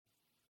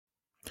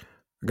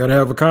I got to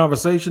have a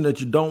conversation that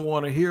you don't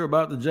want to hear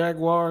about the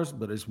Jaguars,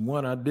 but it's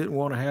one I didn't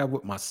want to have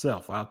with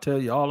myself. I'll tell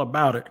you all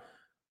about it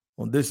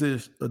on this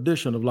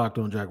edition of Locked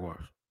On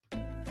Jaguars.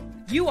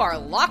 You are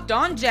Locked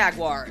On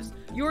Jaguars,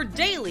 your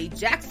daily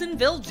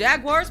Jacksonville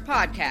Jaguars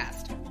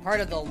podcast,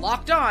 part of the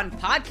Locked On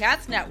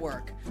Podcast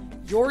Network,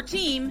 your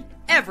team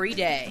every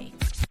day.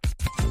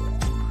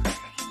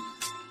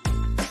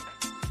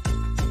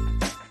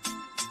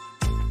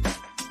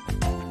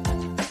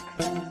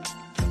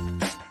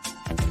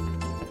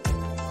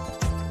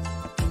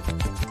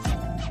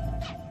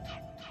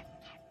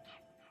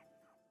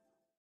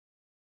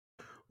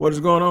 What is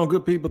going on,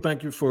 good people?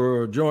 Thank you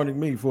for joining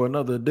me for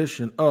another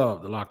edition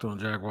of the Locked On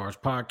Jaguars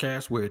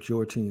podcast, where it's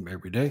your team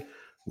every day.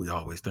 We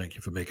always thank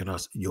you for making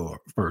us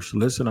your first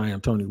listen. I am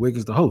Tony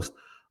Wiggins, the host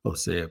of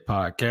said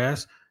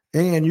podcast,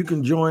 and you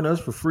can join us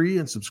for free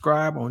and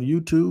subscribe on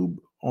YouTube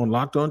on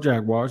Locked On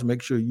Jaguars.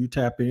 Make sure you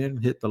tap in,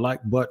 hit the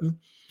like button,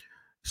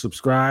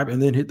 subscribe,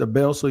 and then hit the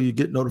bell so you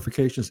get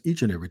notifications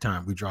each and every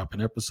time we drop an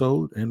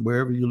episode. And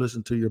wherever you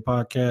listen to your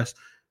podcast,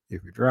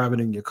 if you're driving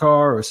in your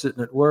car or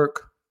sitting at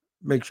work,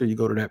 make sure you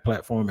go to that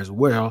platform as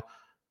well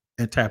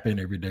and tap in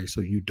every day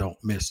so you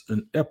don't miss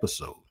an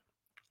episode.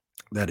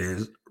 That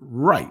is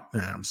right.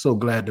 Now, I'm so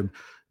glad to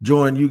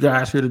join you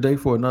guys here today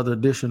for another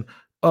edition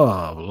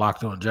of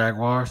Locked On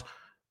Jaguars.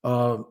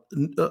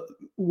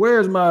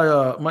 Where's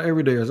my my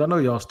everydayers? I know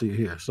y'all still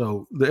here.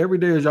 So the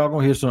everydayers, y'all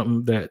gonna hear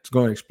something that's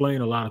going to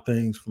explain a lot of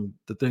things from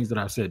the things that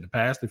I've said in the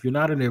past. If you're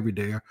not an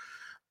everydayer,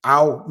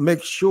 I'll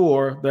make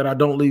sure that I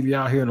don't leave you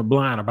out here in the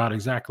blind about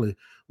exactly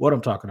what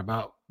I'm talking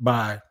about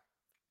by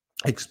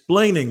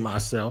explaining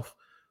myself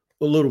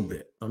a little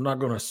bit. I'm not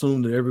going to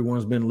assume that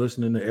everyone's been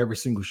listening to every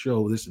single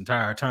show this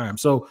entire time.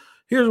 So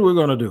here's what we're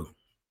going to do.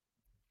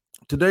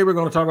 Today, we're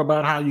going to talk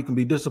about how you can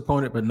be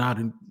disappointed, but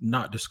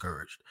not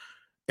discouraged.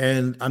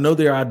 And I know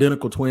they're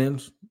identical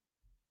twins,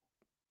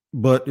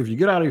 but if you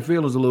get out of your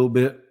feelings a little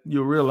bit,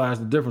 you'll realize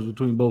the difference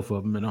between both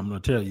of them. And I'm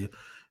going to tell you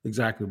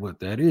exactly what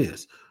that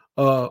is.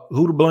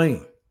 Who to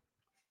blame?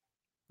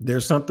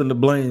 There's something to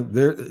blame.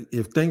 There,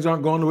 if things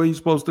aren't going the way you're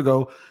supposed to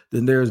go,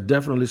 then there's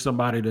definitely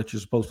somebody that you're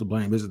supposed to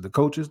blame. Is it the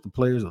coaches, the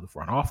players, or the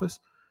front office?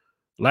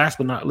 Last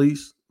but not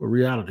least, a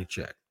reality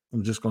check.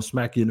 I'm just going to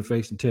smack you in the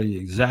face and tell you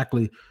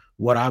exactly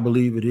what I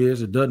believe it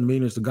is. It doesn't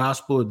mean it's the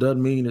gospel. It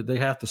doesn't mean that they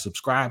have to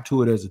subscribe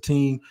to it as a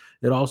team.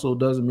 It also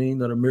doesn't mean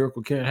that a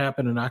miracle can't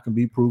happen and I can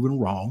be proven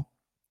wrong.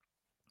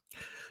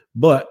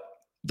 But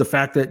the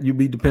fact that you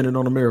be dependent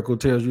on a miracle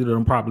tells you that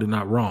I'm probably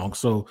not wrong.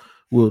 So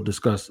we'll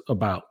discuss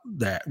about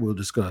that. We'll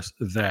discuss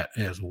that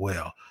as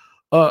well.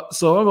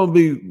 So I'm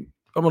going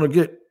to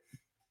get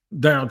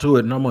down to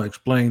it, and I'm going to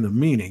explain the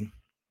meaning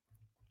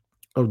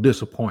of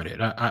disappointed.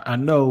 I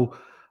know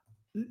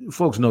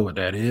folks know what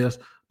that is,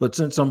 but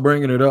since I'm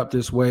bringing it up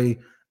this way,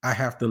 I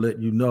have to let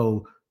you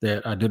know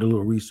that I did a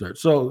little research.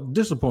 So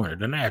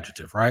disappointed, an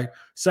adjective, right?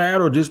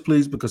 Sad or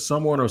displeased because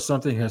someone or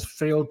something has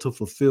failed to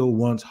fulfill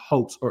one's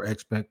hopes or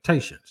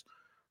expectations,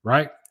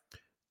 right?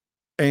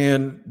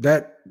 And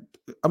that,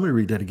 I'm going to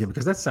read that again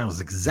because that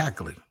sounds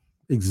exactly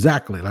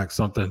like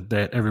something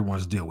that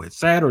everyone's deal with.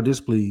 Sad or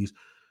displeased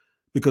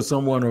because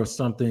someone or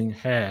something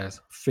has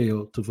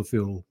failed to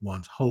fulfill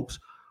one's hopes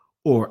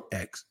or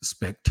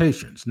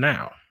expectations.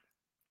 Now,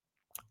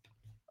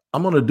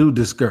 I'm going to do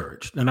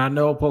discouraged. And I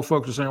know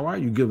folks are saying, why are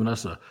you giving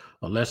us a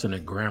lesson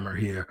in grammar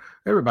here?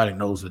 Everybody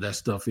knows what that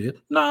stuff is.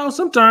 No,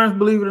 sometimes,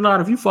 believe it or not,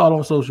 if you follow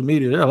on social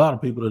media, there are a lot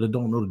of people that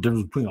don't know the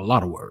difference between a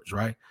lot of words,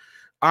 right?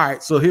 All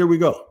right, so here we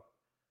go.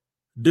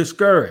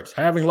 Discouraged,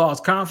 having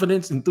lost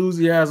confidence,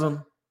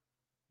 enthusiasm,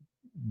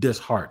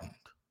 disheartened.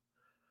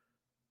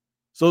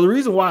 So the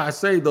reason why I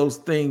say those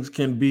things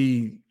can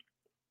be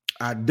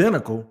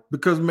identical,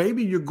 because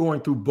maybe you're going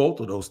through both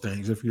of those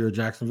things if you're a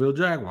Jacksonville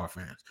Jaguar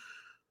fan.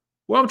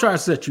 Well, I'm trying to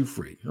set you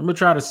free. I'm going to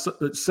try to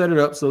set it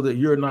up so that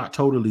you're not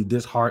totally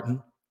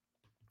disheartened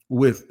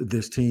with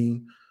this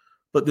team,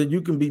 but that you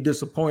can be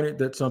disappointed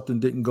that something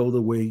didn't go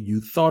the way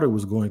you thought it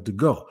was going to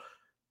go.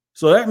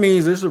 So that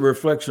means it's a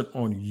reflection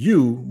on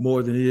you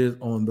more than it is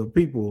on the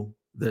people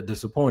that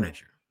disappointed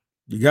you.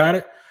 You got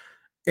it?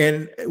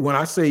 And when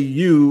I say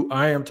you,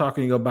 I am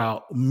talking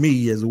about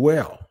me as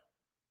well.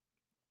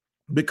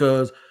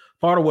 Because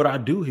part of what I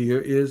do here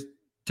is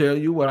tell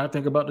you what I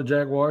think about the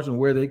Jaguars and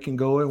where they can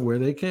go and where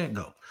they can't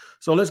go.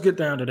 So let's get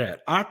down to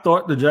that. I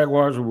thought the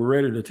Jaguars were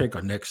ready to take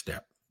a next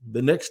step.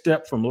 The next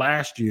step from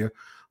last year,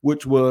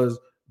 which was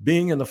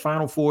being in the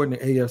Final Four in the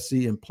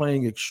AFC and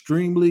playing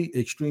extremely,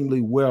 extremely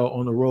well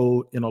on the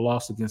road in a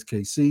loss against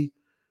KC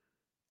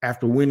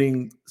after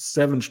winning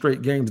 7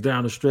 straight games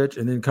down the stretch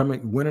and then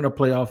winning a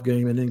playoff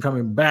game and then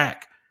coming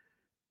back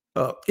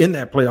in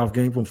that playoff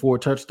game from 4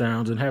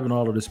 touchdowns and having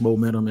all of this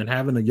momentum and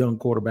having a young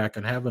quarterback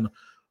and having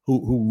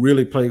who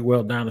really played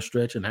well down the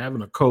stretch and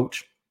having a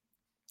coach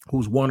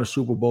who's won a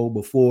Super Bowl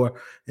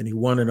before, and he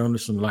won it under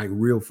some like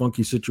real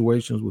funky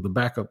situations with a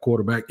backup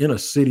quarterback in a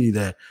city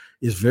that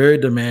is very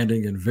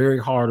demanding and very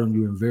hard on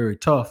you and very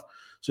tough.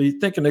 So you're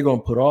thinking they're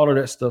going to put all of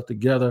that stuff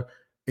together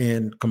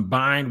And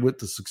combined with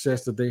the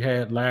success that they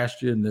had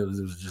last year, and there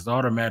was just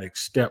automatic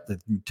step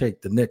that you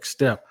take the next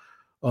step,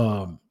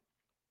 that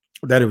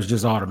it was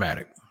just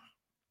automatic.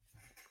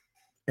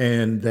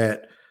 And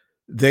that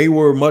they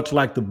were much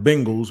like the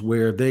Bengals,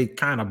 where they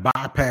kind of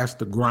bypassed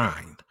the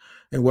grind.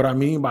 And what I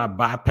mean by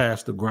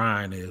bypass the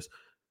grind is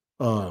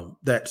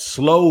that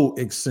slow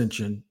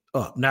ascension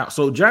up. Now,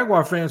 so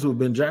Jaguar fans who have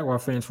been Jaguar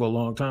fans for a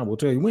long time will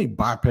tell you we ain't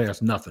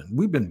bypassed nothing.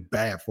 We've been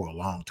bad for a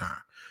long time.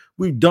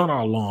 We've done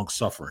our long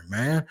suffering,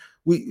 man.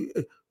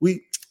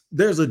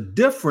 There's a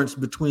difference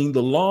between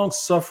the long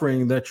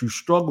suffering that you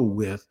struggle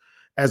with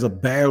as a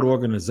bad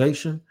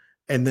organization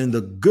and then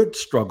the good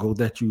struggle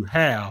that you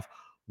have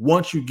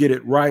once you get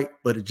it right,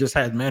 but it just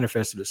hasn't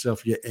manifested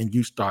itself yet, and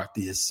you start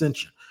the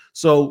ascension.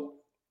 So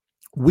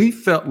we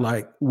felt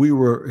like we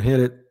were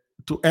headed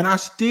to, and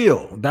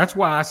that's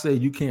why I say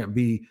you can't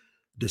be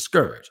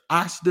discouraged.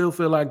 I still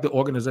feel like the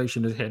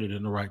organization is headed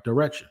in the right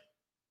direction.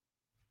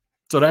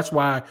 So that's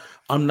why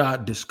I'm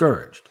not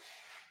discouraged.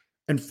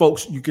 And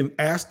folks, you can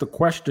ask the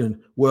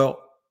question, well,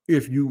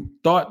 if you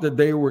thought that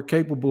they were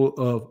capable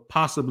of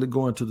possibly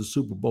going to the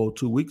Super Bowl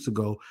 2 weeks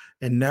ago,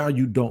 and now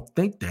you don't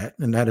think that,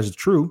 and that is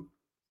true,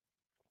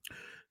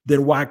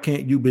 then why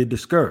can't you be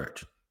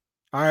discouraged?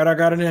 All right, I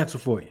got an answer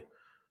for you.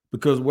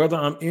 Because whether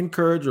I'm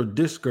encouraged or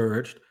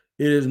discouraged,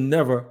 it is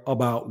never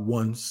about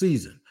one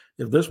season.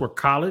 If this were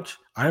college,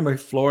 I am a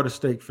Florida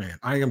State fan.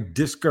 I am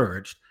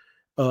discouraged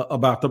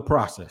about the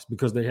process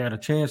because they had a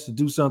chance to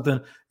do something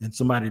and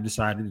somebody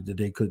decided that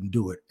they couldn't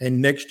do it.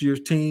 And next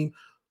year's team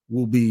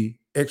will be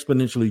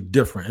exponentially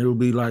different. It will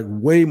be like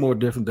way more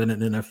different than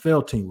an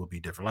NFL team will be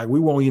different. Like we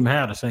won't even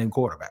have the same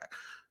quarterback.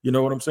 You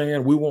know what I'm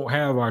saying? We won't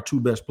have our two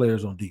best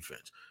players on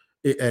defense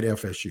at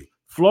FSU.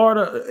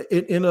 Florida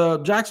in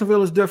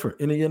Jacksonville is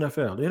different in the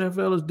NFL. The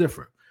NFL is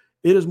different.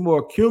 It is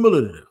more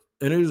cumulative,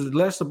 and it is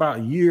less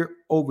about year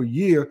over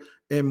year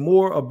and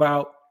more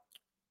about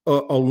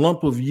a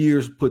lump of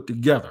years put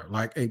together,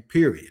 like a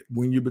period.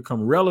 When you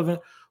become relevant,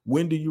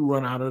 when do you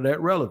run out of that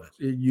relevance?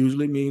 It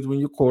usually means when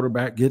your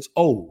quarterback gets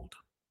old,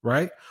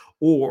 right?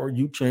 Or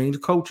you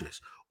change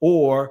coaches,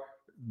 or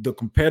the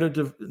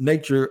competitive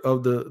nature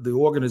of the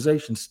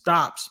organization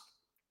stops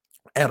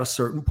at a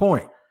certain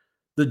point.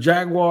 The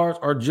Jaguars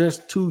are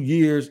just 2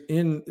 years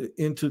into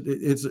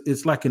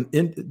it's like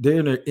they're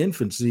in their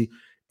infancy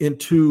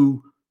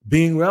into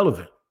being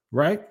relevant,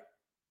 right?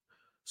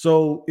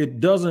 So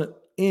it doesn't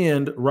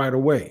end right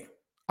away.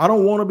 I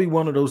don't want to be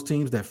one of those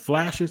teams that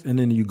flashes and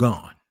then you're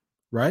gone,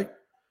 right?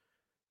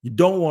 You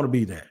don't want to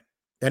be that.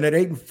 And at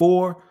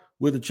 8-4,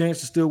 with a chance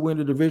to still win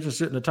the division,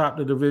 sitting atop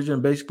the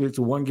division, basically it's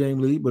a 1-game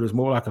lead, but it's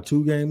more like a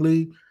 2-game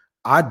lead.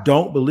 I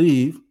don't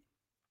believe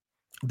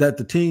that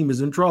the team is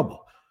in trouble.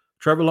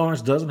 Trevor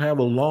Lawrence doesn't have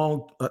a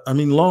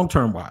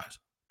long-term wise,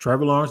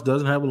 Trevor Lawrence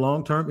doesn't have a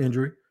long-term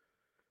injury.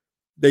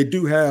 They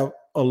do have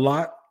a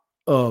lot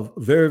of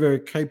very, very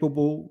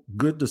capable,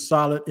 good to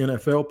solid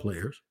NFL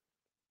players,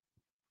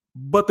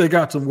 but they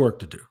got some work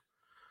to do.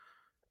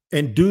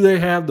 And do they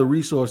have the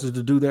resources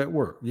to do that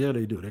work? Yeah,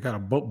 they do. They got a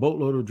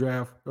boatload of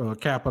draft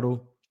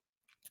capital,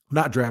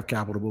 not draft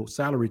capital, but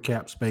salary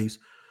cap space.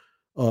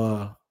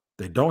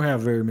 They don't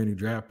have very many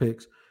draft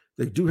picks.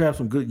 They do have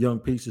some good young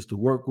pieces to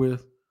work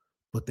with,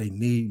 but they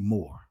need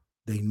more.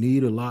 They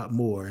need a lot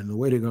more. And the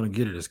way they're going to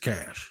get it is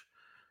cash.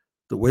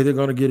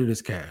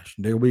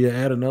 They'll be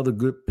add another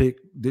good pick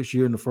this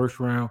year in the first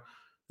round.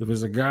 If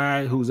it's a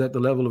guy who's at the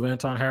level of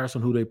Anton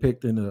Harrison, who they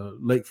picked in the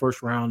late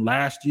first round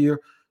last year,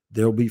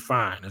 they'll be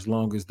fine as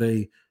long as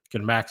they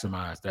can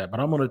maximize that.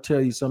 But I'm going to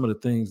tell you some of the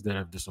things that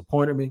have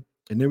disappointed me.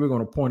 And then we're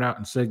going to point out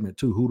in segment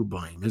 2 who to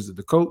blame. Is it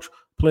the coach,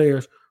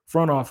 players,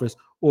 front office,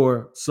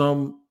 or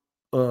some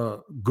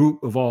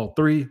group of all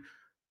three?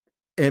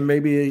 And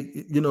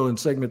maybe, in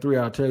segment 3,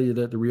 I'll tell you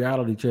that the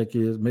reality check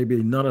is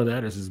maybe none of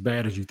that is as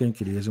bad as you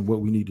think it is. And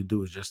what we need to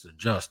do is just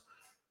adjust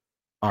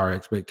our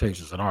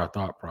expectations and our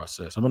thought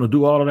process. I'm going to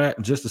do all of that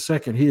in just a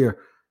second here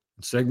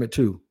in segment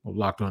 2 of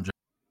Locked On Jaguars.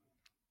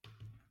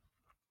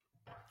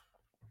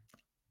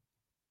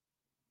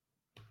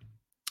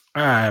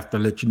 I have to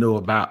let you know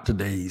about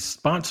today's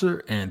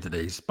sponsor, and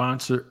today's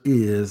sponsor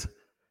is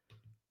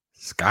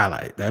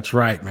Skylight. That's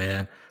right,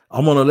 man.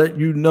 I'm going to let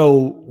you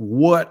know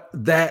what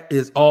that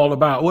is all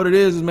about. What it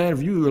is, man,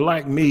 if you are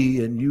like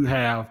me and you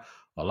have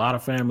a lot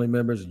of family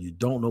members and you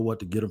don't know what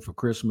to get them for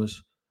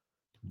Christmas,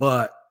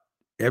 but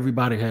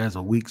everybody has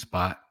a weak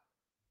spot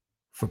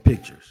for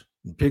pictures,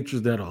 and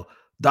pictures that'll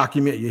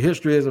document your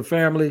history as a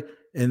family,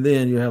 and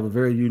then you have a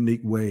very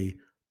unique way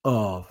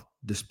of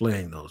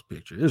displaying those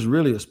pictures. It's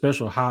really a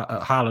special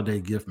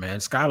holiday gift, man.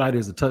 Skylight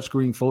is a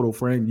touchscreen photo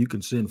frame you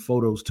can send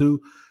photos to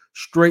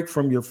straight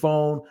from your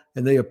phone,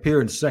 and they appear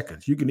in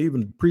seconds. You can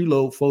even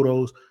preload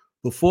photos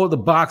before the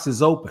box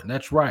is open.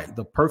 That's right.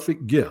 The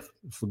perfect gift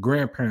for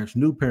grandparents,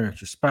 new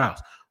parents, your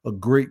spouse, a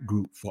great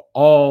group for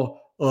all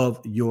of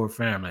your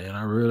family. And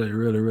I really,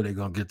 really, really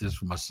going to get this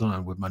for my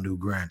son with my new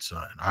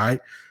grandson. All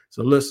right.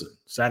 So listen,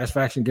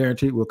 satisfaction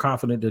guaranteed. We're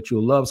confident that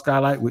you'll love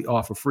Skylight. We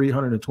offer free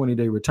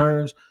 120-day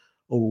returns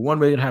Over 1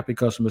 million happy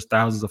customers,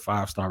 thousands of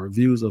 5-star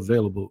reviews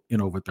available in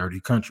over 30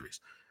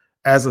 countries.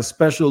 As a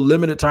special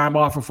limited time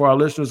offer for our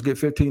listeners, get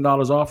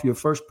 $15 off your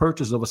first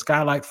purchase of a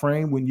skylight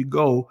frame when you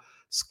go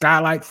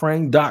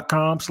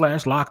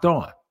skylightframe.com/locked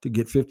on to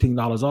get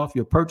 $15 off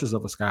your purchase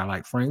of a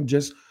skylight frame.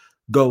 Just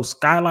go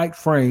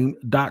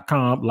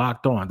skylightframe.com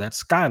locked on. That's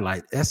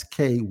skylight,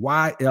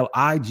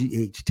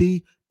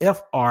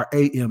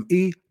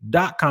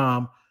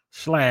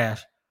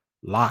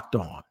 SKYLIGHTFRAME.com/locked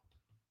on.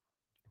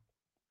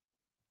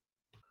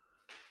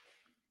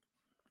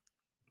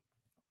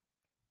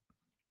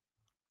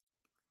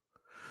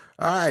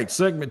 All right,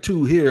 segment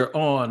 2 here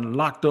on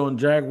Locked On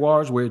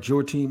Jaguars, where it's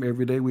your team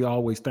every day. We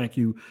always thank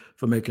you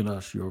for making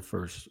us your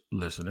first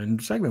listen. In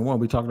segment 1,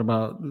 we're talking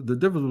about the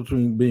difference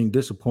between being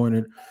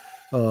disappointed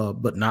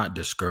but not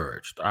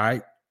discouraged. All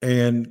right,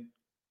 and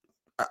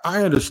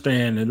I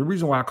understand, and the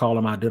reason why I call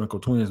them identical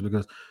twins,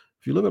 because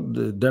if you look up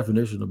the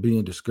definition of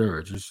being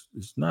discouraged,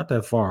 it's not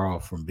that far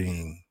off from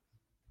being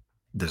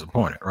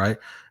disappointed, right?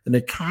 And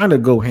they kind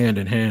of go hand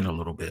in hand a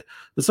little bit.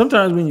 But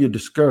sometimes when you're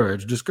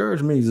discouraged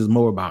means it's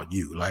more about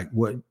you, like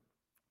what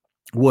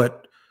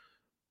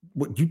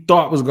you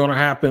thought was going to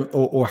happen,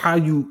 or how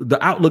the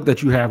outlook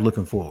that you have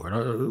looking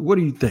forward. What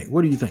do you think?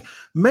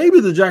 Maybe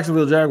the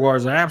Jacksonville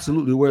Jaguars are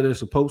absolutely where they're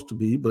supposed to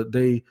be, but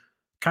they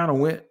kind of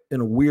went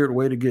in a weird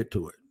way to get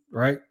to it,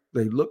 right?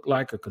 They look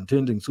like a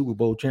contending Super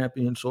Bowl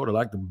champion, sort of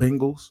like the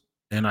Bengals.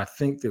 And I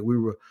think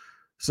that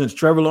since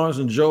Trevor Lawrence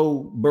and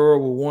Joe Burrow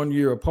were 1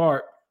 year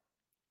apart,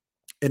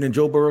 and in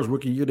Joe Burrow's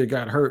rookie year, they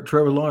got hurt.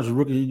 Trevor Lawrence's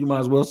rookie year, you might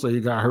as well say he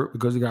got hurt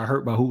because he got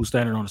hurt by who was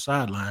standing on the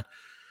sideline.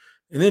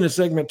 And then in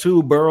segment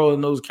 2, Burrow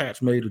and those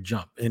cats made a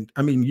jump. And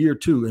I mean, year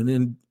 2. And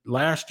then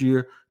last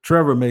year,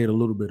 Trevor made a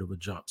little bit of a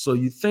jump. So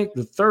you think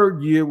the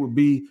third year would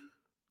be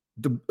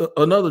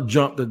another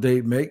jump that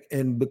they make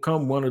and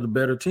become one of the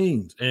better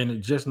teams. And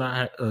it just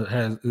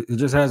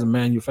hasn't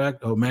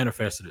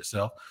manifested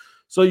itself.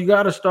 So you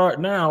got to start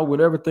now.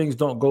 Whenever things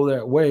don't go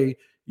that way,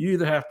 you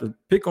either have to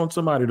pick on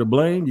somebody to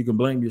blame. You can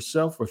blame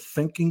yourself for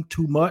thinking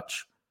too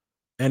much.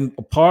 And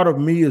a part of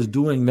me is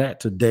doing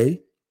that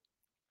today.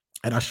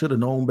 And I should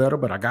have known better,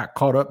 but I got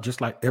caught up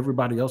just like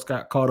everybody else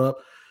got caught up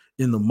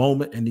in the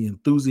moment and the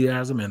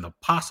enthusiasm and the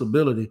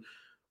possibility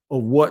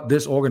of what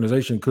this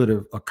organization could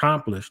have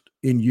accomplished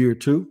in year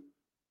 2.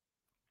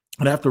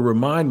 And I have to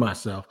remind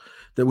myself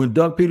that when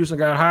Doug Peterson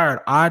got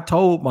hired, I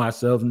told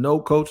myself no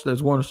coach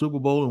that's won a Super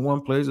Bowl in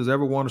one place has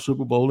ever won a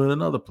Super Bowl in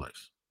another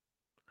place.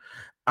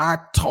 I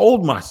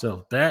told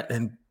myself that,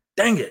 and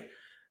dang it,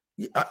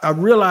 I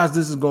realized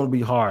this is going to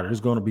be hard. It's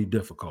going to be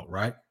difficult,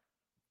 right?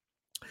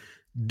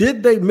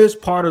 Did they miss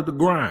part of the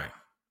grind?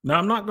 Now,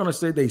 I'm not going to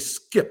say they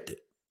skipped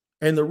it.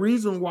 And the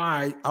reason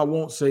why I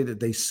won't say that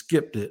they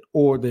skipped it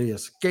or they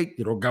escaped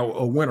it or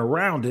went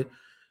around it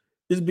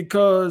is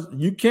because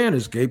you can't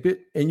escape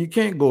it and you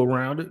can't go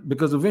around it,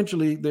 because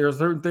eventually there are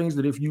certain things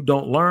that if you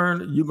don't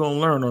learn, you're going to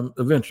learn them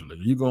eventually.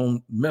 You're going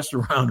to mess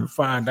around and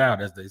find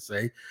out, as they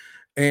say.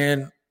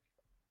 And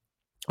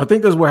I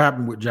think that's what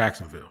happened with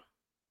Jacksonville.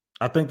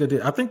 I think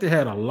they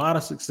had a lot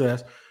of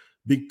success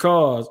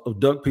because of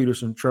Doug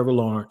Peterson, Trevor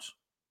Lawrence,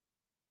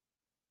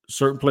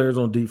 certain players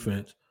on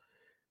defense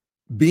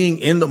being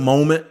in the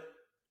moment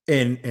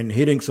and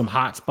hitting some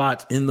hot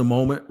spots in the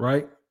moment,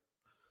 right?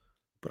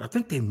 But I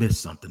think they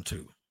missed something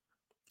too.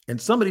 And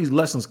some of these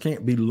lessons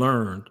can't be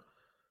learned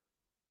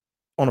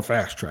on a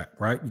fast track,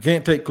 right? You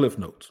can't take cliff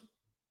notes.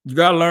 You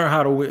got to learn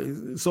how to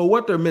win. So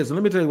what they're missing,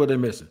 let me tell you what they're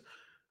missing.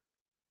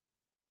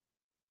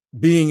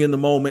 Being in the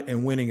moment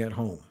and winning at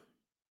home.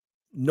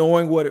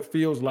 Knowing what it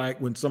feels like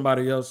when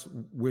somebody else,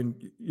 when,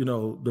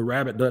 the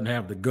rabbit doesn't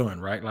have the gun,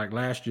 right? Like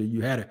last year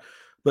you had it,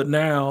 but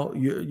now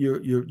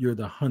you're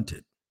the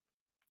hunted.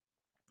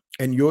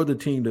 And you're the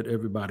team that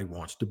everybody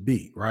wants to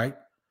beat, right?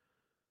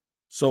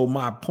 So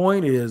my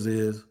point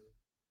is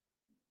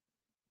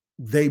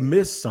they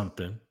missed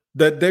something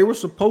that they were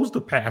supposed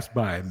to pass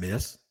by and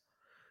miss.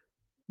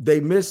 They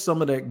missed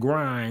some of that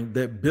grind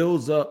that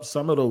builds up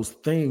some of those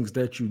things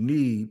that you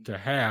need to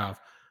have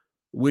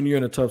when you're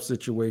in a tough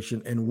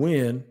situation and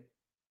when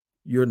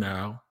you're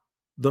now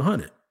the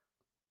hunted.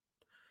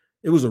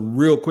 It was a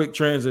real quick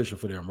transition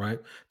for them, right?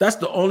 That's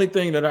the only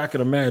thing that I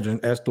can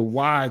imagine as to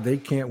why they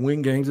can't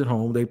win games at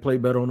home. They play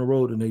better on the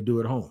road than they do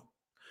at home.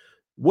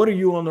 What are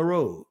you on the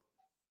road?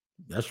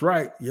 That's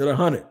right. You're the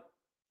hunted,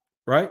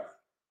 right?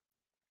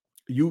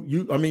 You're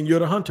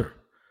the hunter.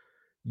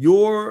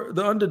 You're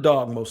the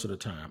underdog most of the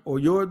time, or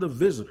you're the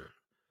visitor.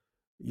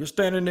 You're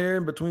standing there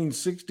and between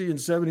 60 and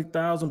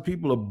 70,000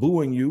 people are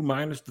booing you,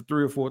 minus the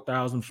 3,000 or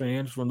 4,000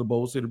 fans from the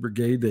Bowl City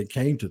Brigade that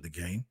came to the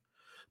game.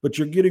 But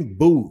you're getting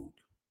booed,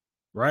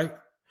 right?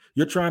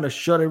 You're trying to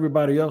shut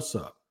everybody else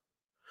up.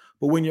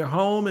 But when you're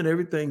home and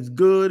everything's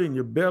good and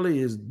your belly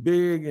is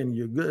big and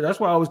you're good, that's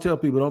why I always tell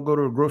people don't go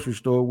to a grocery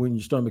store when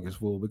your stomach is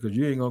full, because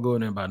you ain't going to go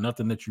in there and buy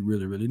nothing that you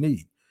really, really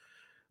need.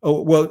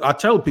 Oh, well, I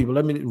tell people,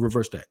 let me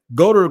reverse that.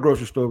 Go to the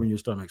grocery store when your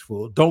stomach's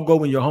full. Don't go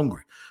when you're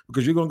hungry,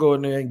 because you're going to go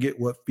in there and get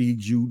what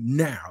feeds you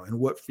now and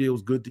what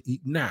feels good to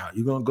eat now.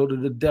 You're going to go to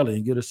the deli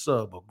and get a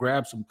sub or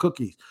grab some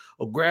cookies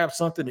or grab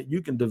something that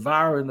you can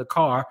devour in the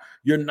car.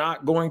 You're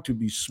not going to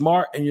be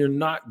smart, and you're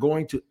not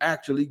going to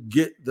actually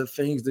get the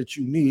things that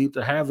you need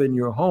to have in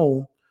your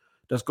home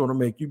that's going to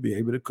make you be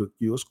able to cook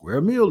you a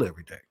square meal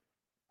every day.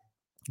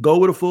 Go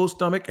with a full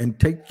stomach and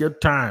take your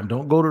time.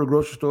 Don't go to the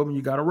grocery store when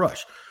you got to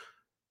rush,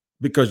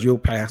 because you'll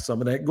pass some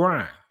of that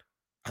grind.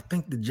 I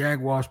think the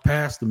Jaguars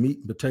passed the meat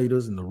and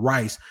potatoes and the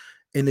rice,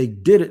 and they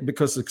did it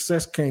because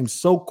success came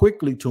so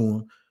quickly to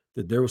them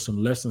that there were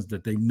some lessons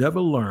that they never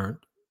learned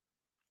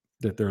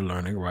that they're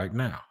learning right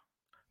now.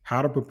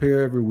 How to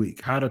prepare every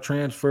week, how to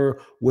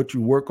transfer what you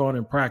work on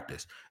in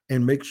practice,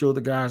 and make sure the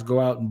guys go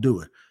out and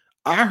do it.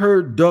 I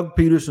heard Doug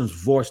Peterson's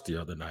voice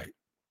the other night.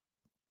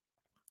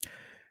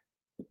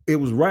 It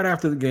was right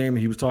after the game, and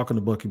he was talking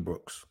to Bucky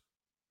Brooks.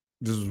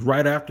 This was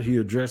right after he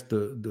addressed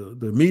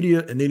the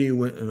media, and then he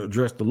went and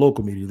addressed the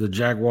local media, the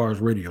Jaguars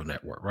radio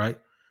network, right?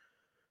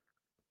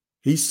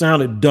 He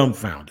sounded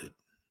dumbfounded.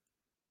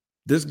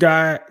 This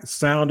guy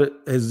sounded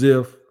as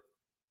if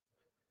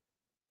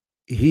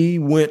he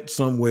went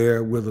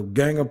somewhere with a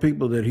gang of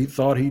people that he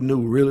thought he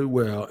knew really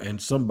well,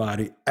 and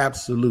somebody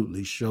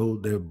absolutely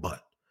showed their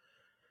butt.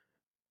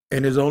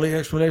 And his only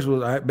explanation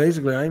was, I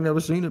ain't never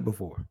seen it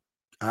before.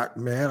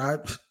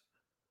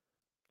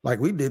 Like,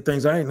 we did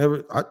things I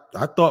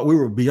thought we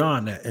were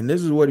beyond that. And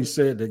this is what he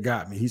said that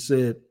got me. He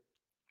said,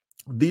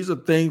 these are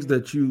things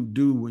that you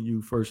do when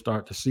you first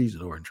start the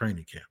season or in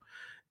training camp.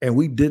 And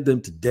we did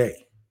them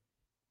today.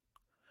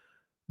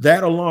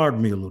 That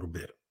alarmed me a little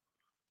bit.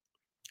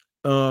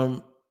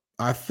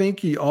 I think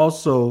he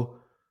also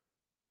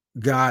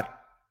got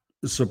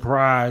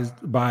surprised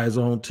by his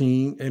own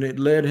team, and it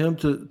led him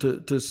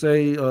to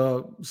say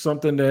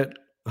something that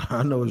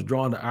I know is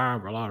drawing the ire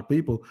of a lot of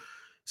people.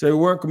 Say we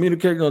weren't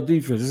communicating on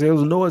defense. He said it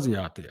was noisy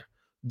out there.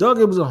 Doug,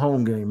 it was a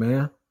home game,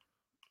 man.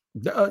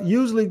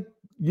 Usually,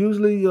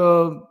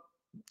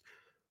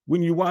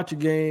 when you watch a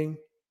game,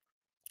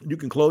 you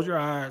can close your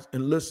eyes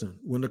and listen.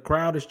 When the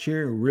crowd is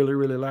cheering really,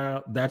 really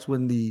loud, that's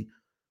when the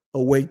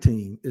away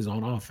team is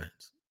on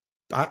offense.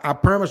 I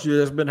promise you,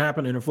 that's been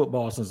happening in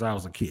football since I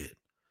was a kid.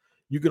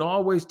 You can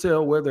always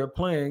tell where they're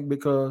playing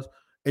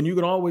and you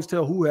can always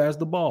tell who has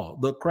the ball.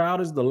 The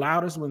crowd is the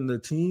loudest when the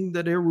team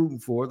that they're rooting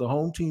for, the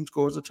home team,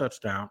 scores a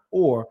touchdown,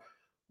 or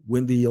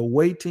when the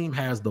away team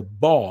has the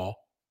ball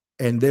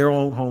and their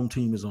own home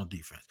team is on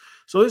defense.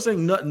 So this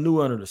ain't nothing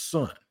new under the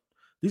sun.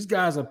 These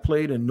guys have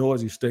played in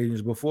noisy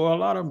stadiums before. A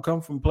lot of them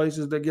come from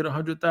places that get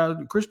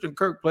 100,000. Christian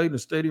Kirk played in a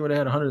stadium where they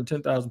had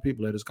 110,000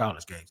 people at his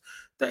college games.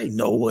 They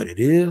know what it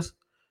is.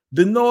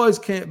 The noise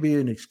can't be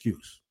an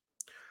excuse.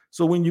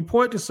 So when you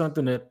point to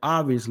something that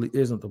obviously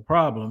isn't the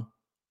problem,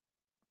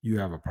 you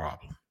have a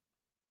problem.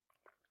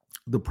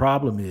 The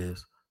problem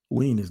is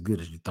we ain't as good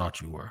as you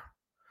thought you were,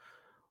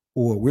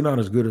 or we're not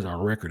as good as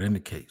our record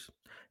indicates.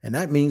 And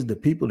that means the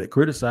people that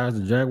criticize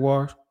the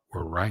Jaguars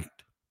were right,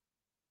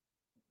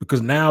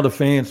 because now the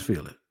fans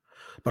feel it.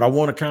 But I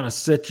want to kind of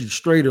set you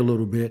straight a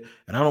little bit,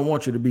 and I don't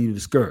want you to be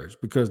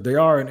discouraged, because they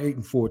are an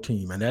 8-4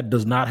 team, and that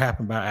does not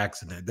happen by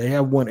accident. They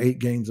have won 8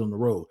 games on the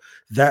road.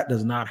 That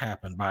does not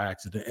happen by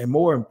accident. And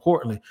more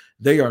importantly,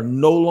 they are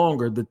no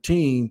longer the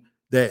team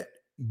that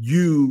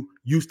you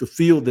used to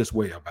feel this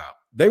way about.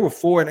 They were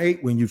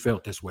 4-8 when you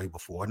felt this way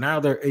before. Now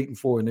they're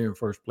 8-4 and they're in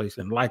first place,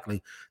 and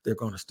likely they're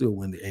going to still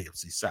win the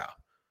AFC South.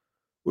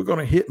 We're going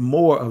to hit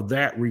more of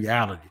that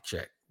reality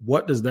check.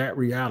 What does that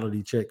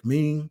reality check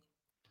mean?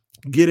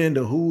 Get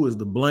into who is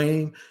the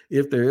blame,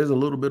 if there is a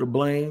little bit of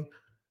blame.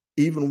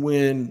 Even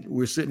when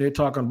we're sitting here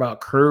talking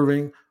about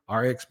curving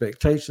our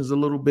expectations a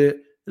little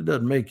bit, it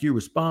doesn't make you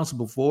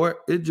responsible for it.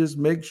 It just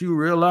makes you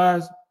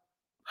realize,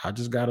 I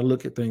just got to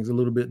look at things a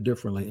little bit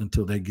differently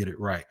until they get it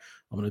right.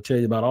 I'm going to tell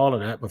you about all of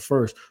that. But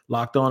first,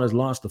 Locked On has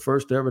launched the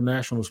first ever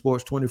national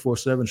sports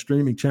 24/7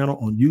 streaming channel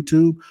on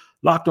YouTube.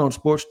 Locked On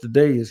Sports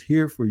Today is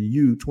here for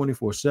you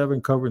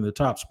 24/7, covering the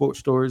top sports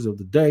stories of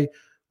the day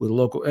with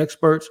local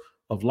experts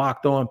of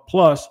Locked On,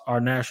 plus our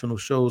national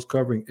shows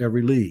covering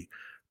every league.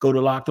 Go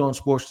to Locked On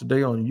Sports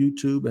Today on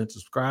YouTube and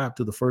subscribe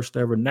to the first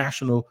ever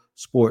national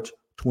sports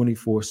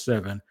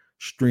 24/7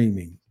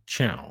 streaming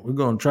channel. We're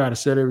going to try to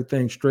set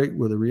everything straight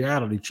with a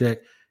reality check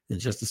in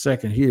just a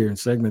second here in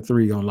segment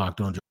 3 on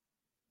Locked On.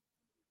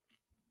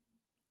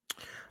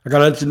 I got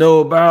to let you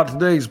know about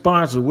today's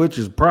sponsor, which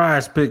is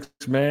Prize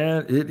Picks,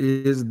 man. It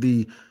is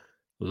the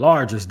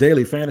largest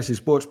daily fantasy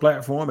sports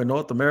platform in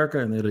North America,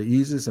 and they're the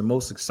easiest and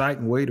most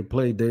exciting way to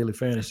play daily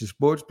fantasy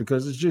sports,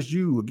 because it's just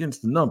you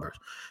against the numbers.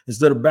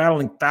 Instead of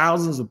battling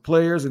thousands of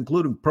players,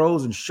 including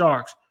pros and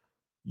sharks,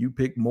 you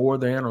pick more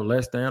than or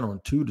less than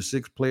on 2 to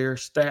 6 player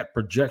stat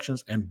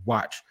projections and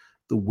watch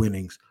the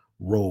winnings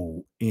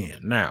roll in.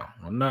 Now,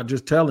 I'm not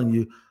just telling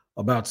you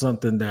about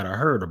something that I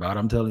heard about.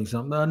 I'm telling you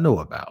something that I know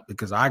about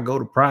because I go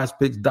to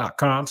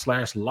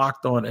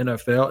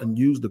prizepicks.com/lockedonnfl and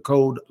use the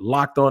code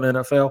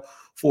lockedonnfl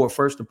for a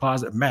first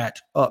deposit match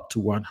up to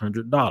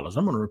 $100.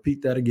 I'm going to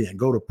repeat that again.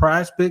 Go to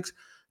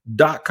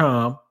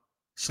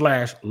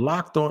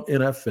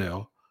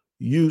prizepicks.com/lockedonnfl.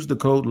 Use the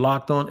code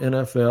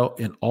lockedonnfl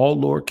in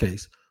all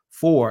lowercase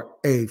for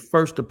a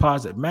first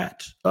deposit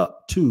match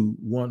up to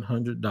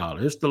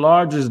 $100. It's the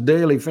largest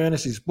daily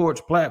fantasy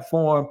sports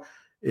platform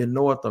in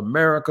North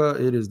America.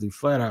 It is the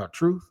flat out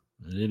truth.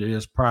 And it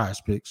is Prize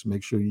Picks.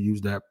 Make sure you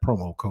use that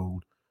promo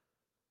code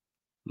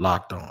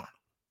Locked On.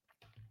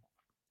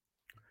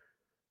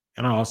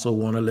 And I also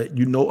want to let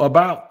you know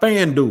about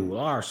FanDuel,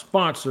 our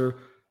sponsor.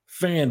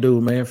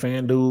 FanDuel, man.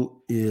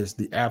 FanDuel is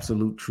the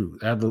absolute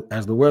truth.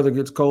 As the weather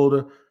gets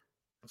colder,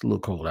 it's a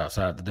little cold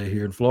outside today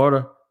here in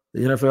Florida.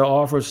 The NFL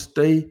offers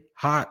stay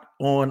hot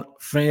on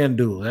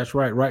FanDuel. That's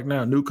right. Right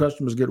now, new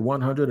customers get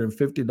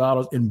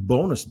 $150 in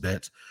bonus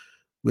bets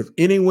with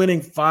any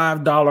winning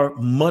 $5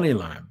 money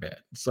line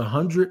bet. It's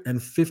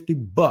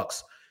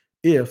 $150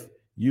 if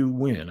you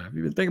win. Now, if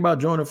you've been thinking about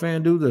joining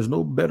FanDuel, there's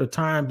no better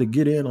time to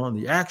get in on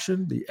the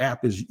action. The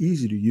app is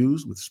easy to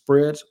use with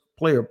spreads,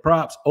 player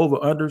props,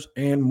 over-unders,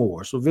 and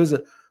more. So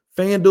visit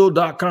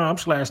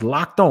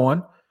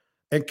FanDuel.com/lockedon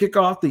and kick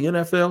off the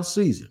NFL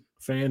season.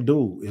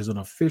 FanDuel is an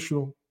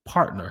official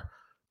partner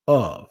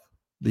of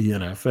the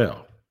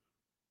NFL.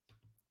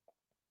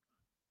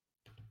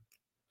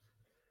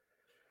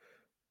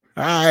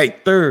 All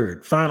right,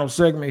 third, final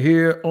segment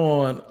here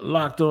on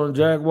Locked On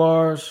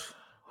Jaguars.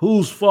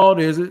 Whose fault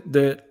is it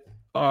that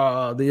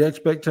the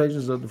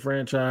expectations of the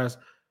franchise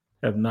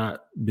have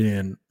not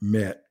been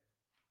met?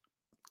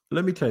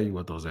 Let me tell you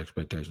what those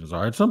expectations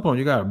are. At some point,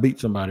 you got to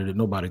beat somebody that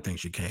nobody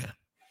thinks you can.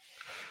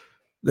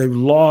 They've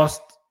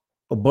lost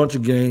a bunch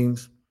of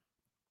games,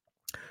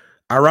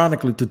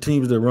 ironically, to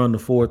teams that run the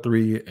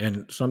 4-3,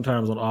 and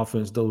sometimes on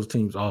offense, those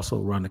teams also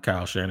run the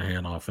Kyle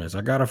Shanahan offense.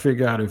 I got to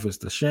figure out if it's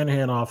the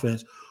Shanahan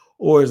offense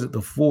or is it the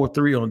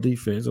 4-3 on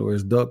defense, or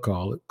as Doug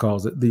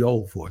calls it, the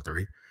old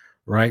 4-3,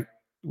 right?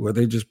 Where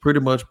they just pretty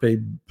much play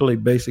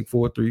basic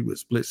 4-3 with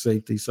split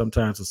safety,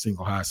 sometimes a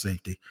single high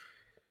safety.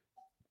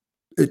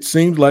 It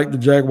seems like the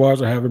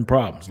Jaguars are having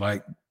problems.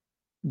 Like,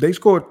 they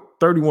scored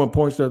 31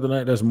 points the other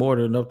night. That's more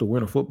than enough to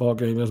win a football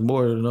game. That's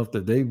more than enough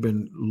that they've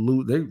been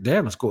they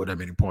haven't scored that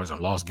many points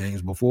and lost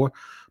games before,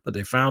 but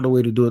they found a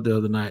way to do it the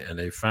other night, and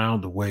they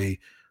found a way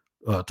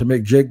to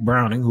make Jake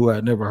Browning, who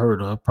I'd never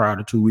heard of prior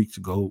to 2 weeks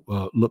ago,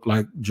 look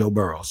like Joe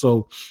Burrow.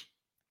 So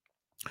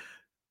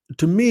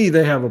to me,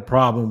 they have a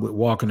problem with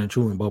walking and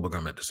chewing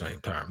bubblegum at the same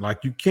time.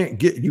 Like, you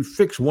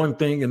fix one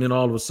thing and then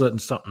all of a sudden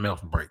something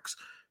else breaks.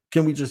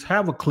 Can we just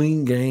have a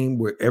clean game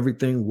where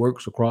everything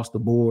works across the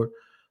board?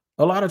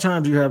 A lot of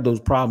times you have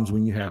those problems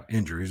when you have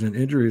injuries, and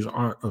injuries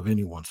aren't of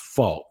anyone's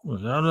fault.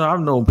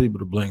 I've known people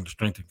to blame the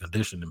strength and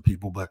conditioning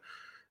people,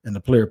 and the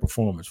player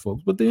performance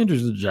folks, but the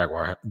injuries the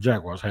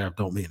Jaguars have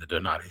don't mean that they're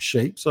not in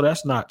shape. So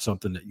that's not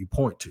something that you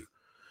point to.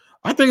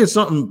 I think it's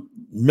something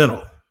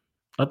mental.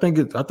 I think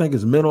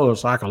it's mental or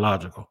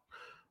psychological.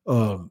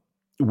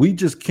 We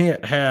just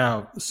can't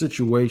have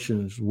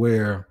situations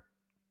in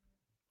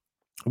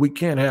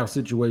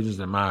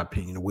my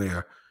opinion,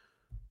 where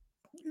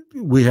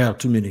we have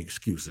too many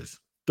excuses.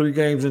 3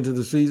 games into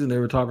the season, they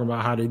were talking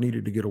about how they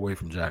needed to get away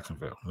from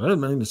Jacksonville. I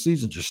mean, the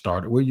season just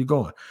started. Where are you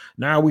going?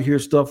 Now we hear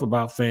stuff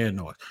about fan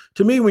noise.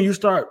 To me, when you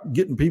start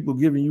getting people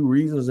giving you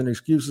reasons and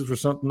excuses for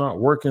something not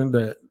working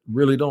that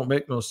really don't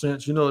make no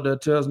sense, you know what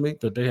that tells me?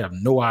 That they have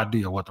no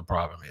idea what the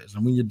problem is.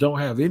 And when you don't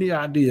have any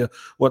idea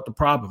what the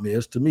problem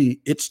is, to me,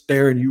 it's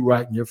staring you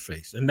right in your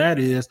face. And that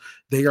is,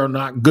 they are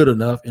not good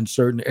enough in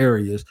certain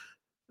areas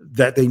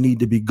that they need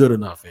to be good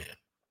enough in.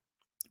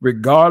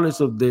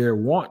 Regardless of their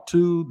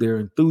their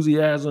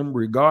enthusiasm,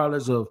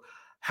 regardless of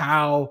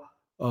how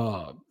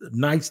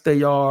nice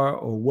they are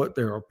or what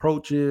their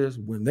approach is,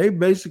 when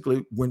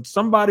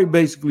somebody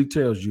basically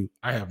tells you,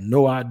 I have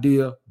no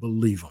idea,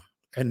 believe them.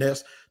 And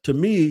to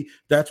me,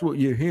 that's what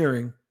you're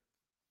hearing.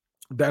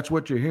 That's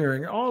what you're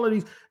hearing. All of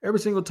these, every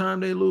single time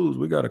they lose,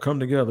 we got to come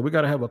together. We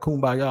got to have a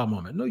kumbaya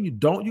moment. No, you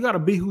don't. You got to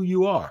be who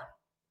you are.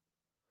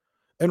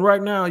 And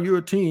right now, you're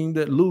a team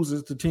that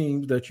loses to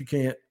teams that you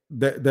can't,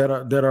 that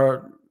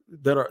are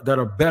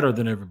better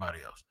than everybody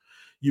else.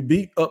 You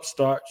beat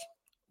upstarts.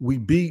 We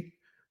beat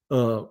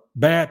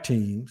bad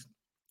teams,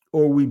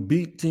 or we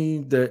beat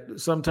teams that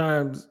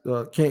sometimes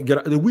can't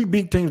get. We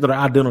beat teams that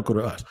are identical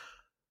to us.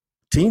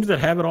 Teams that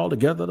have it all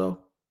together, though,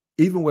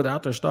 even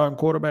without their starting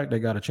quarterback, they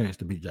got a chance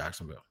to beat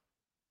Jacksonville.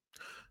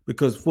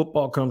 Because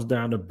football comes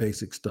down to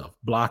basic stuff,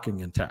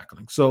 blocking and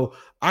tackling. So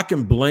I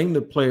can blame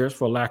the players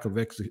for lack of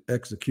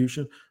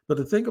execution. But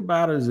the thing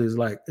about it is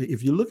like,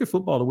 if you look at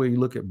football the way you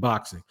look at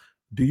boxing,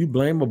 do you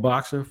blame a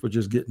boxer for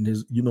just getting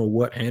his,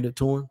 handed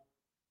to him?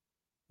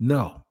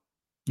 No.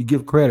 You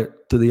give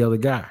credit to the other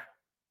guy,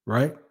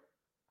 right?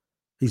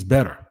 He's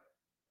better.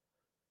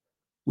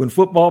 When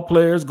football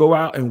players go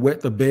out and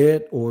wet the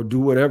bed or do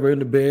whatever in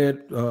the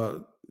bed,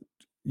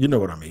 you know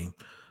what I mean.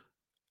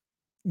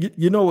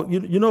 You know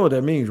you know what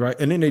that means, right?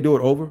 And then they do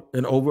it over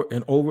and over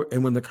and over.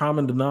 And when the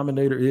common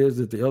denominator is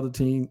that the other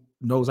team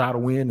knows how to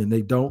win and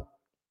they don't,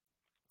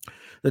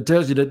 that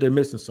tells you that they're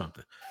missing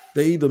something.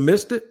 They either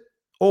missed it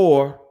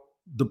or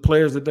the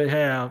players that they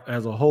have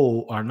as a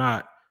whole are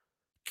not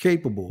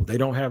capable. They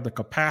don't have the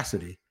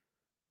capacity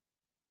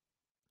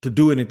to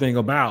do anything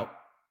about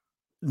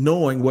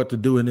knowing what to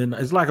do. And then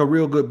it's like a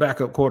real good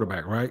backup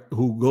quarterback, right?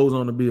 Who goes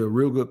on to be a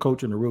real good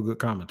coach and a real good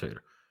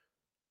commentator.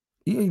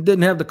 He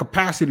didn't have the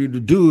capacity to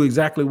do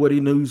exactly what he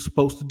knew he was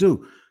supposed to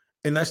do.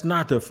 And that's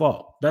not their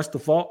fault. That's the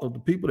fault of the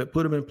people that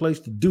put him in place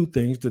to do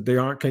things that they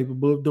aren't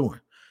capable of doing.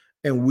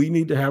 And we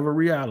need to have a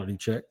reality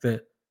check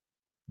that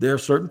there are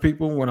certain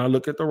people, when I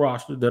look at the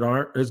roster, that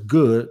aren't as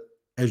good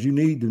as you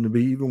need them to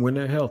be, even when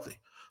they're healthy.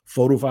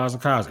 Fodo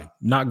Fazakazi,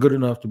 not good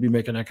enough to be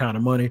making that kind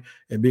of money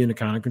and being the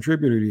kind of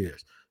contributor he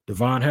is.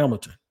 Devon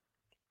Hamilton,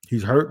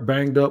 he's hurt,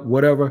 banged up,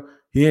 whatever.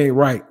 He ain't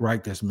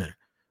right this minute.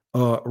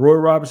 Roy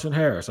Robinson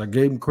Harris, I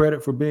gave him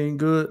credit for being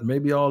good.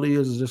 Maybe all he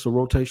is just a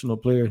rotational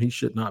player, and he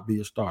should not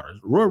be a starter.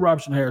 Roy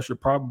Robinson Harris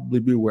should probably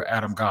be where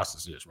Adam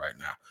Gossis is right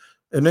now.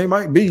 And they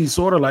might be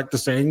sort of like the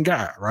same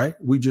guy, right?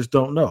 We just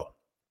don't know.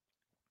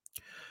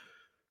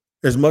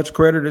 As much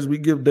credit as we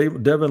give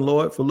Devin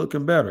Lloyd for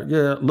looking better.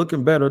 Yeah,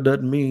 looking better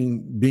doesn't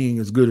mean being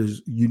as good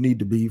as you need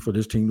to be for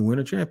this team to win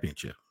a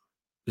championship.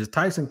 Is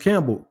Tyson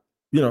Campbell,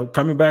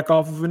 coming back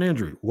off of an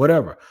injury,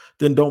 whatever,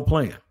 then don't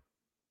play him.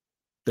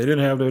 They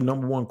didn't have their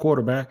number one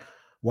quarterback.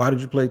 Why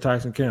did you play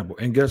Tyson Campbell?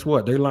 And guess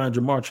what? They lined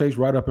Jamar Chase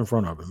right up in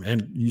front of him,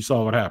 and you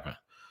saw what happened.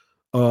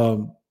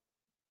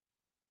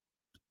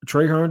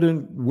 Trey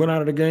Herndon went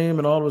out of the game,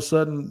 and all of a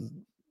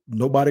sudden,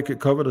 nobody could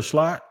cover the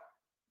slot.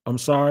 I'm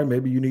sorry.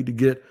 Maybe you need to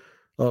get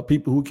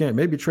people who can't.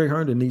 Maybe Trey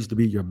Herndon needs to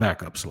be your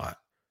backup slot.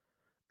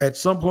 At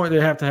some point,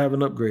 they have to have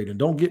an upgrade. And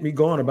don't get me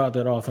going about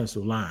that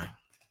offensive line.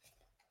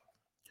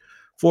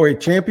 For a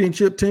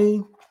championship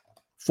team,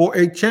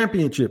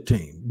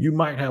 you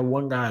might have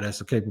one guy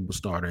that's a capable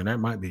starter, and that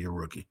might be a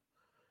rookie,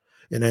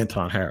 and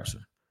Anton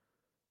Harrison.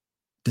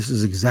 This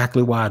is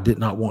exactly why I did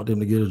not want them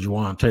to get a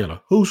Juwan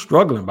Taylor, who's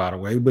struggling, by the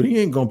way, but he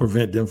ain't going to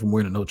prevent them from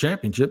winning no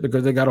championship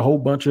because they got a whole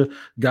bunch of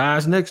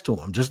guys next to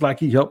him, just like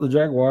he helped the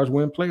Jaguars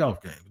win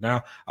playoff games.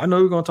 Now, I know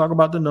you're going to talk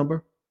about the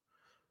number,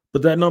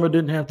 but that number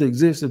didn't have to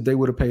exist if they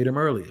would have paid him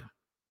earlier.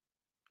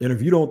 And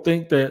if you don't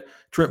think that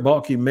Trent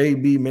Baalke may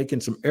be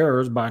making some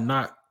errors by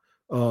not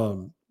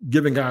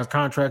giving guys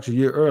contracts a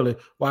year early,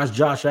 why is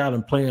Josh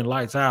Allen playing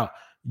lights out?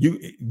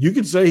 You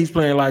can say he's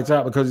playing lights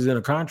out because he's in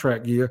a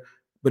contract year,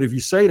 but if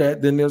you say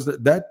that, then there's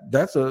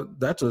that's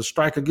a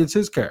strike against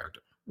his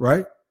character,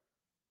 right?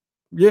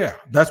 Yeah,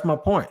 that's my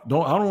point. I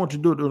don't want you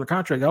to do it during the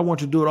contract. I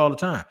want you to do it all the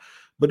time.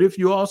 But if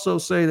you also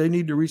say they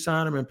need to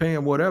re-sign him and pay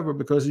him whatever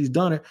because he's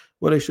done it,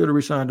 well, they should have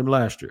re-signed him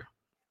last year.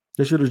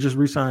 They should have just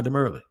re-signed him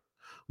early.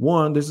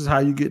 One, this is how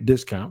you get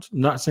discounts. I'm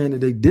not saying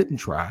that they didn't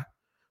try,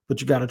 but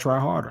you got to try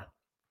harder.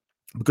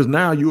 Because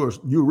now you're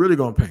really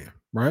going to pay him,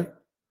 right?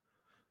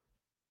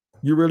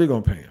 You're really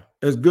going to pay him.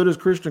 As good as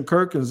Christian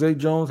Kirk and Zay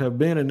Jones have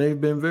been, and they've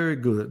been very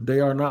good, they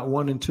are not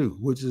 1 and 2,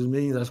 which is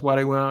mean that's why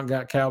they went out and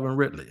got Calvin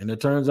Ridley. And it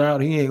turns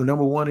out he ain't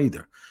number 1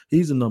 either.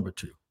 He's a number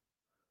 2.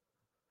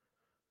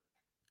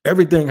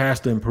 Everything has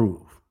to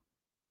improve.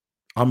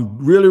 I'm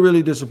really,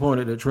 really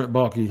disappointed that Trent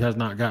Baalke has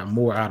not gotten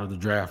more out of the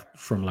draft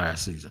from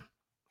last season.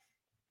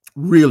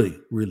 Really,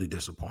 really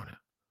disappointed.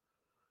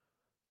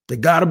 They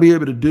got to be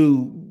able to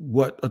do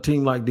what a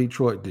team like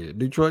Detroit did.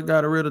 Detroit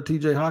got rid of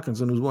T.J.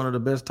 Hawkinson, who's one of the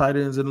best tight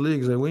ends in the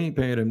league. Said, we ain't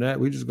paying him that.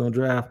 We just going to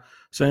draft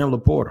Sam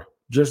Laporta,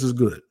 just as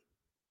good.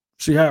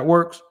 See how it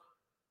works?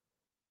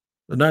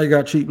 And now you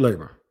got cheap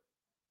labor.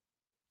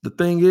 The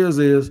thing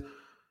is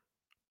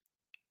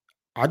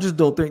I just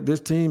don't think this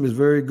team is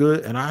very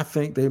good, and I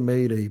think they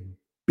made a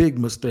big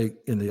mistake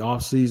in the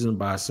offseason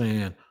by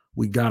saying,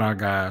 we got our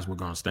guys, we're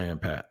going to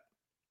stand pat.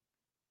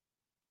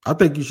 I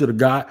think you should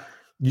have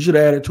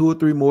added 2 or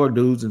 3 more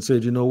dudes and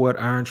said, you know what,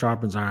 iron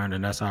sharpens iron,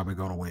 and that's how we're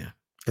going to win.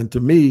 And to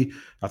me,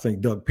 I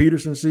think Doug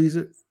Peterson sees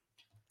it.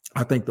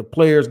 I think the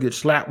players get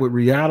slapped with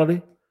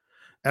reality.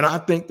 And I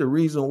think the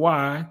reason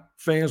why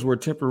fans were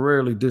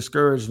temporarily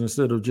discouraged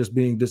instead of just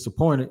being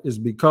disappointed is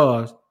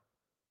because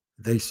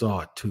they saw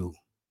it too.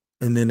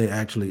 And then they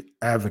actually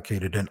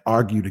advocated and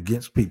argued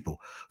against people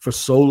for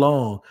so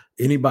long.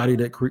 Anybody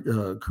that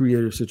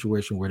created a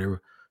situation where they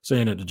were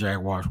saying that the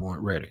Jaguars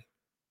weren't ready.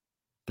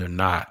 They're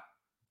not.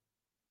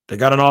 They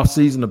got an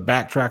offseason to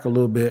backtrack a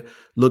little bit,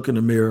 look in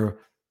the mirror,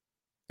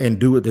 and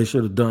do what they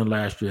should have done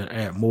last year and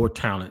add more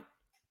talent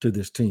to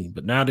this team.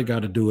 But now they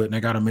got to do it, and they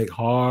got to make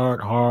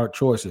hard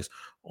choices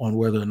on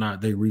whether or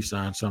not they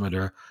re-sign some of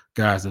their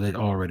guys that they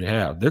already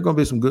have. There are going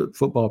to be some good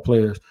football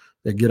players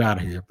that get out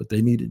of here, but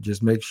they need to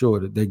just make sure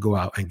that they go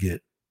out and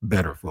get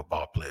better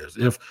football players.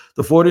 If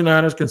the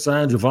 49ers can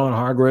sign Javon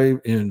Hargrave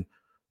in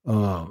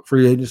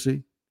free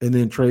agency and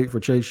then trade for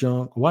Chase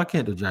Young, why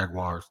can't the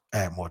Jaguars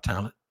add more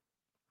talent?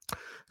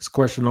 It's a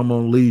question I'm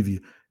going to leave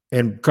you.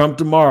 And come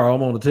tomorrow,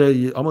 I'm going to tell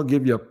you, I'm going to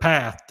give you a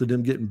path to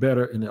them getting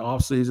better in the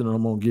offseason, and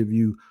I'm going to give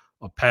you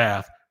a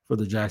path for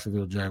the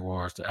Jacksonville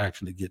Jaguars to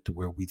actually get to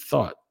where we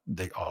thought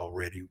they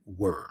already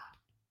were.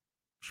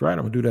 That's right. I'm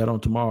going to do that on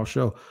tomorrow's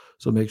show.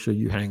 So make sure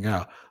you hang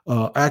out.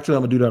 Actually,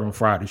 I'm going to do that on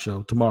Friday's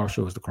show. Tomorrow's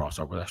show is the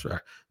crossover. That's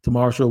right.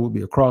 Tomorrow's show will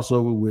be a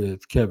crossover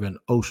with Kevin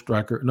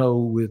Ostriker. No,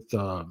 with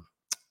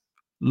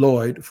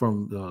Lloyd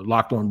from the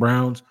Locked On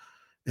Browns.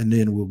 And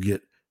then we'll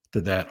get to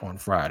that on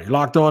Friday.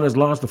 Locked On has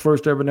launched the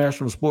first ever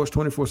national sports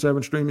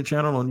 24/7 streaming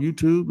channel on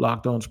YouTube.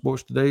 Locked On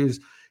Sports Today is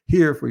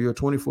here for your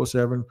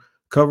 24/7,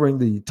 covering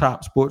the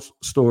top sports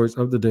stories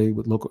of the day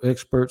with local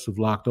experts of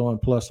Locked On,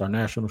 plus our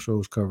national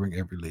shows covering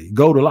every league.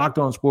 Go to Locked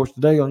On Sports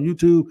Today on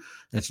YouTube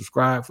and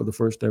subscribe for the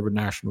first ever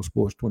national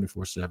sports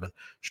 24/7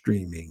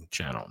 streaming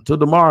channel. Until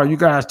tomorrow, you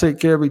guys take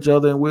care of each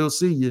other, and we'll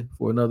see you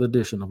for another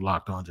edition of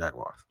Locked On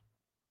Jaguars.